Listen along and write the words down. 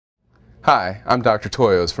Hi, I'm Dr.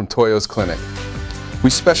 Toyos from Toyos Clinic.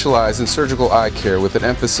 We specialize in surgical eye care with an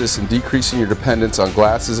emphasis in decreasing your dependence on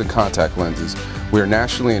glasses and contact lenses. We are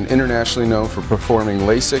nationally and internationally known for performing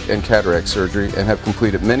Lasik and cataract surgery and have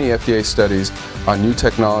completed many FDA studies on new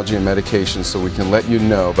technology and medications so we can let you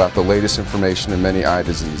know about the latest information in many eye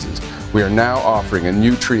diseases. We are now offering a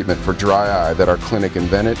new treatment for dry eye that our clinic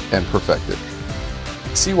invented and perfected.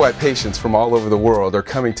 See why patients from all over the world are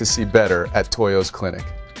coming to see better at Toyos Clinic.